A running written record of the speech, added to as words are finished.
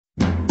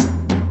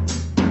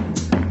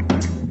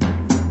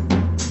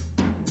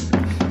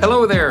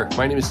Hello there,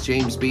 my name is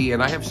James B,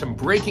 and I have some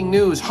breaking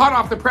news, hot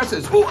off the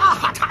presses. Ooh,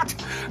 hot, hot.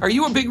 Are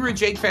you a Big Rude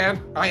Jake fan?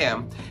 I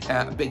am,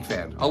 a big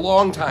fan, a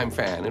long-time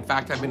fan. In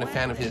fact, I've been a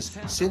fan of his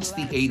since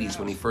the 80s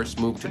when he first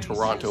moved to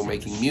Toronto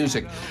making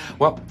music.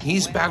 Well,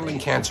 he's battling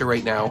cancer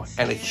right now,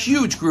 and a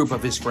huge group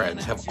of his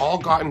friends have all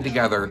gotten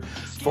together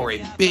for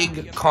a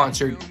big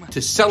concert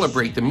to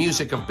celebrate the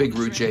music of Big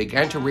Rude Jake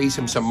and to raise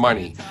him some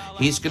money.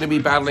 He's going to be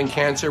battling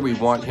cancer. We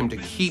want him to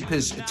keep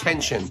his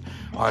attention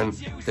on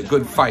the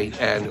good fight,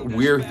 and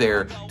we're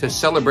there to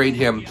celebrate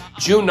him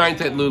June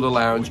 9th at Lula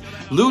Lounge,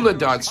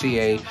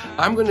 lula.ca.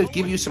 I'm going to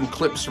give you some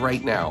clips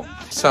right now,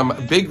 some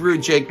Big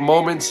Rude Jake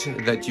moments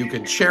that you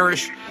can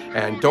cherish,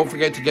 and don't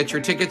forget to get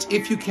your tickets.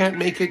 If you can't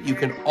make it, you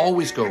can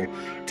always go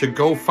to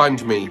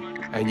GoFundMe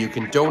and you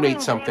can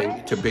donate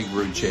something to Big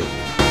Rude Jake.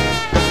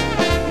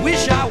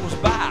 Wish I was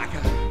back.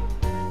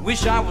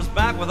 Wish I was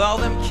back with all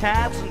them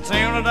cats and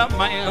tearing it up,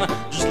 man,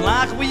 just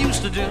like we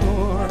used to do.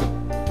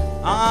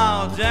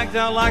 Oh, decked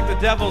out like the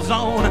devil's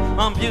own,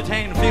 on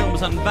butane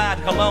fumes and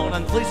bad cologne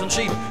and fleecing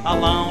sheep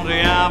along the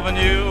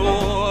avenue.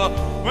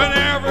 When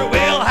every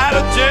wheel had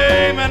a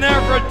dame and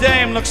every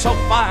dame looked so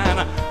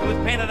fine,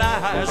 with painted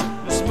eyes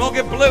and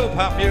smoky blue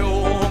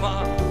perfume.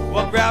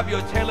 Well, grab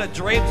your tailored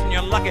drapes and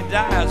your lucky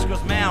dives,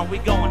 cause man, we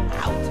going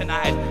out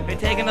tonight. They're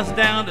taking us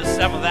down to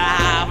 7th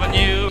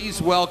Avenue.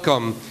 Please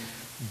welcome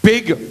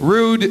Big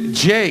Rude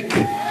Jake.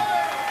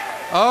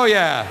 Oh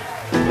yeah.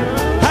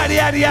 Howdy,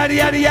 howdy, howdy,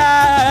 howdy,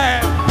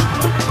 yeah.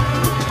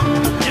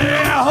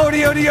 Yeah,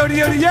 hody, hody, hody,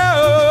 hody, yo.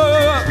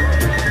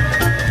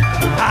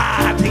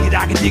 Ah, diggy,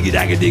 daggy, diggy,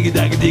 daggy, diggy,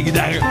 daggy, diggy,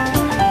 daggy.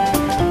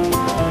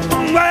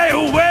 Way,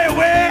 way,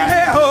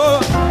 way, oh.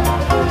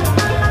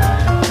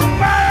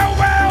 Way,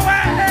 way,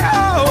 way,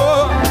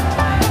 oh.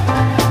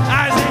 I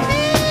say,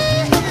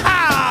 ha.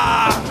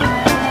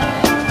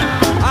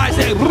 I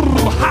say, ha,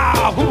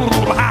 ha.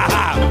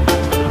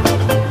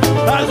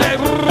 I say,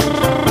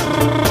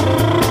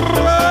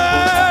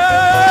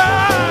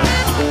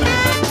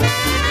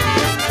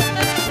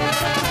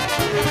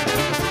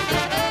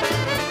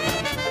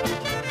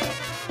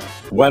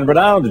 when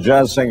renowned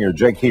jazz singer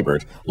Jake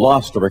Hiebert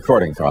lost a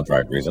recording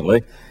contract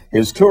recently,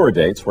 his tour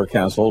dates were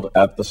canceled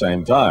at the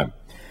same time.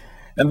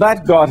 And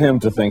that got him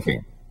to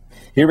thinking.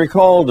 He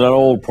recalled an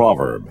old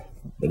proverb,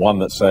 the one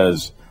that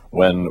says,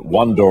 when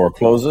one door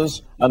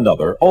closes,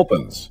 another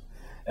opens.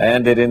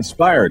 And it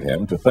inspired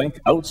him to think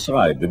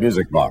outside the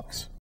music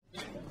box.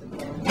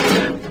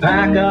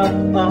 Pack up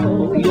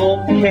all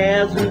your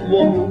cares and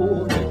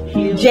woes.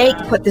 Jake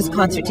put this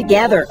concert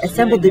together,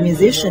 assembled the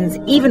musicians,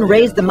 even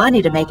raised the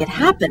money to make it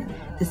happen.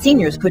 The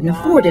seniors couldn't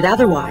afford it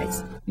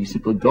otherwise. You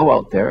simply go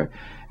out there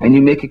and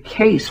you make a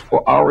case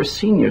for our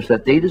seniors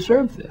that they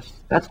deserve this.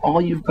 That's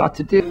all you've got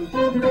to do.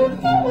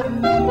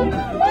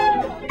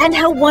 And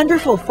how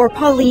wonderful for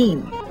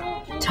Pauline,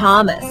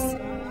 Thomas,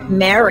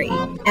 Mary,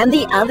 and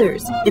the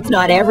others. It's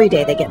not every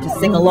day they get to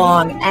sing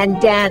along and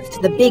dance to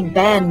the big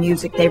band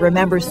music they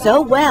remember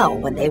so well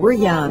when they were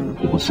young.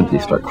 People simply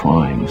start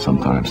crying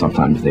sometimes.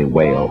 Sometimes they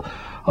wail.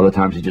 Other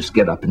times they just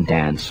get up and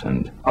dance.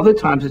 And other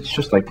times it's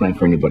just like playing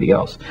for anybody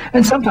else.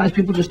 And sometimes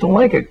people just don't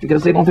like it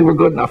because they don't think we're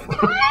good enough.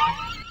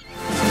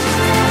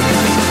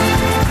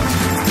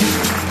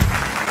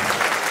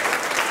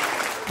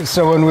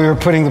 So when we were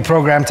putting the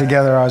program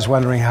together, I was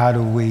wondering how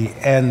do we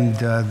end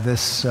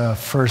this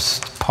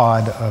first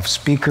pod of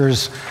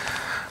speakers.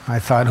 I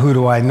thought, who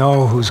do I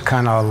know who's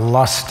kind of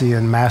lusty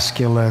and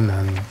masculine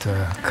and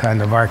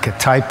kind of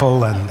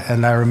archetypal,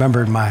 and I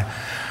remembered my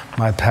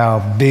pal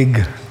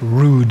Big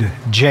Rude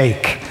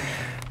Jake.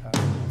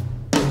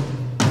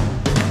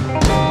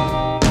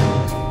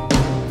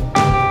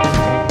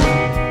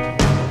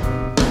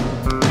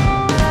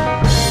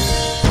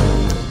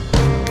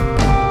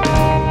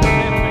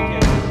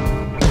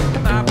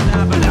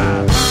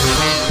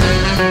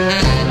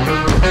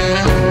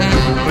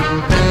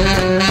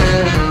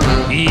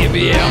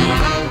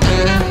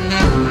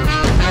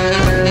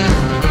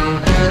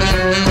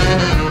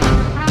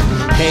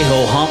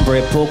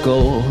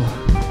 Poco,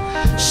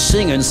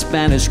 singing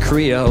Spanish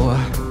Creole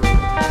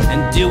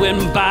and doing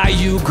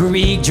Bayou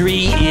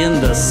Gree in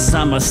the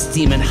summer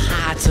steaming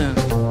hot.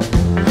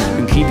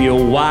 And keep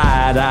your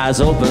wide eyes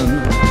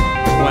open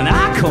when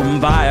I come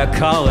by a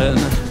calling,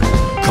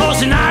 'cause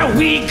tonight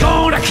we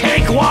gonna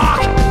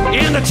cakewalk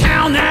in the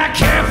town that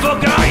can't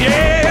forget,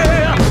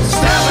 yeah.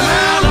 Stepping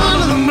out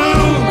under the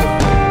moon,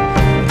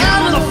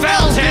 down in the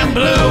Felton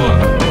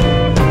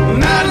Blue,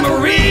 Madame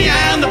Marie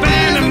and the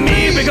band and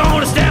me, we're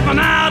gonna stepping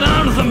out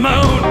under the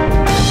moon,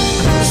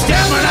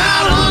 stepping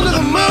out under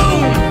the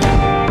moon,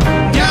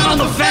 down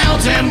the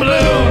Fountain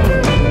Blue.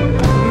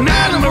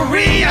 Madame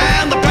Marie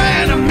and the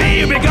band and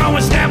me, we're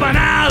going stepping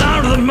out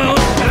under the moon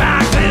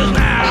like this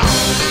now.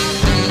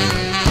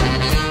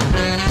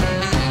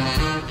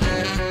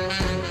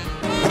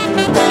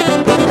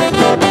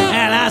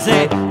 And I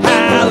say,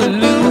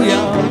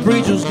 hallelujah,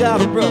 preacher's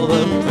got a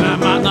brother. I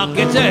might not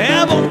get to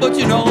heaven, but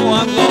you know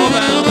I'm going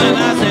down. And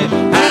I say,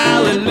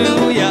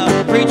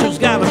 hallelujah, preacher's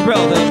got a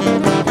brother.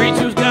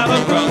 Preacher's got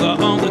a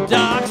brother on the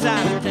dark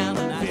side of town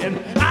tonight. And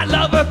I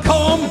love a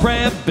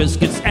cornbread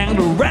biscuits and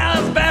a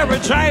raspberry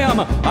jam.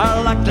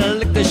 I like to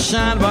lick the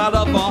shine right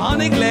off a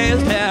honey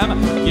glazed ham.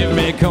 Give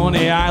me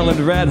Coney Island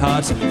Red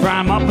Hots, fry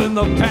 'em up in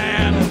the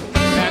pan,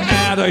 and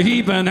add a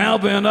heaping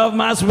helping of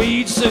my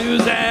sweet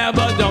Suzanne.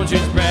 But don't you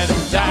spread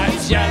that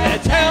jelly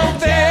too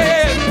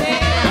thin.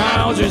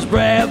 Don't you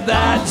spread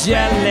that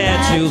jelly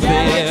too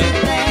thin.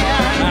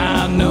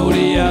 I know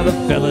the other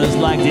fellas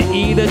like to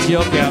eat at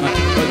your gun,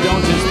 but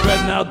don't you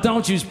spread, now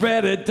don't you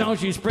spread it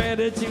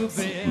too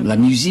thin. La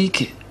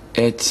musique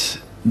est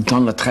dans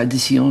la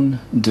tradition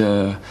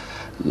de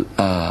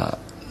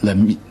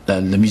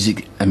la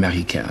musique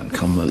américaine,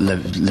 comme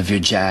le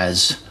vieux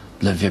jazz,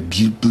 le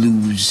vieux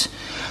blues,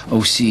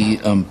 aussi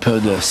un peu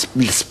de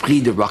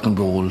l'esprit de rock and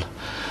roll,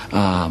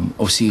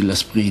 aussi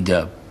l'esprit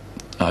de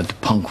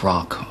punk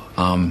rock.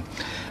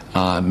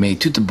 Mais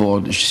tout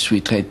d'abord, je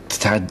suis très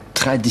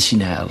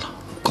traditionnel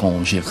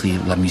quand j'écris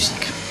la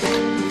musique.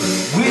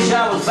 Wish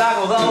I was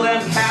back with all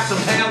them cats and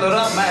handed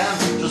up, man,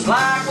 just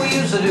like we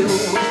used to do.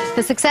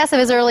 The success of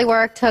his early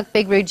work took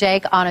Big Rude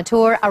Jake on a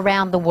tour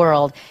around the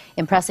world,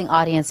 impressing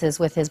audiences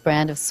with his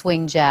brand of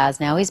swing jazz.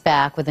 Now he's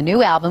back with a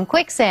new album,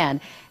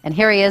 Quicksand, and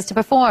here he is to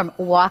perform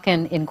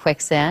Walkin' in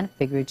Quicksand,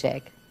 Big Rude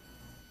Jake.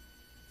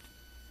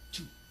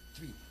 2,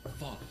 3,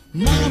 4.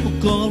 Mama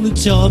gonna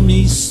tell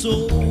me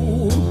so.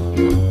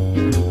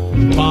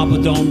 Papa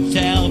don't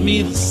tell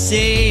me the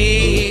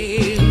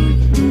same.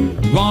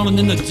 Running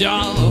in the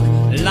dark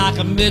like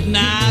a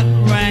midnight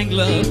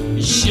wrangler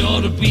is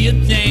sure to be a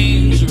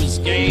dangerous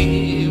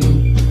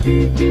game.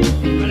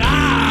 But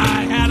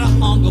I had a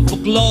hunger for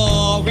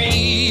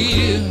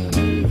glory,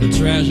 for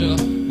treasure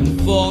and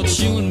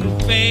fortune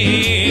and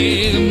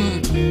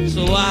fame.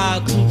 So I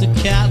took the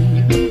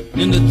cabin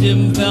in the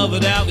dim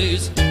velvet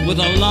alleys with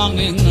a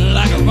longing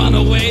like a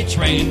runaway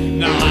train.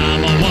 Now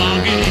I'm a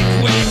walking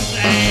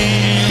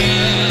quicksand,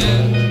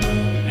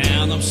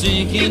 and I'm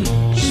sinking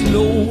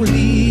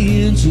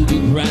slowly into the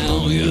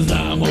ground. Yes,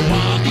 I'm a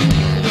walking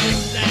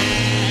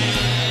quicksand,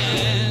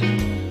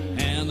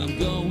 and I'm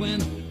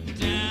going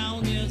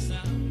down. Yes,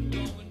 I'm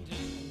going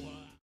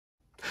down.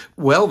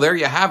 Well, there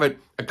you have it.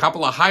 A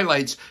couple of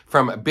highlights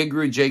from Big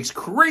Rude Jake's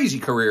crazy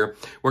career.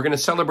 We're going to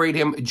celebrate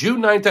him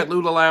June 9th at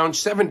Lula Lounge,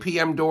 7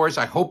 p.m. doors.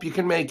 I hope you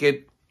can make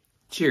it.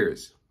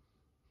 Cheers.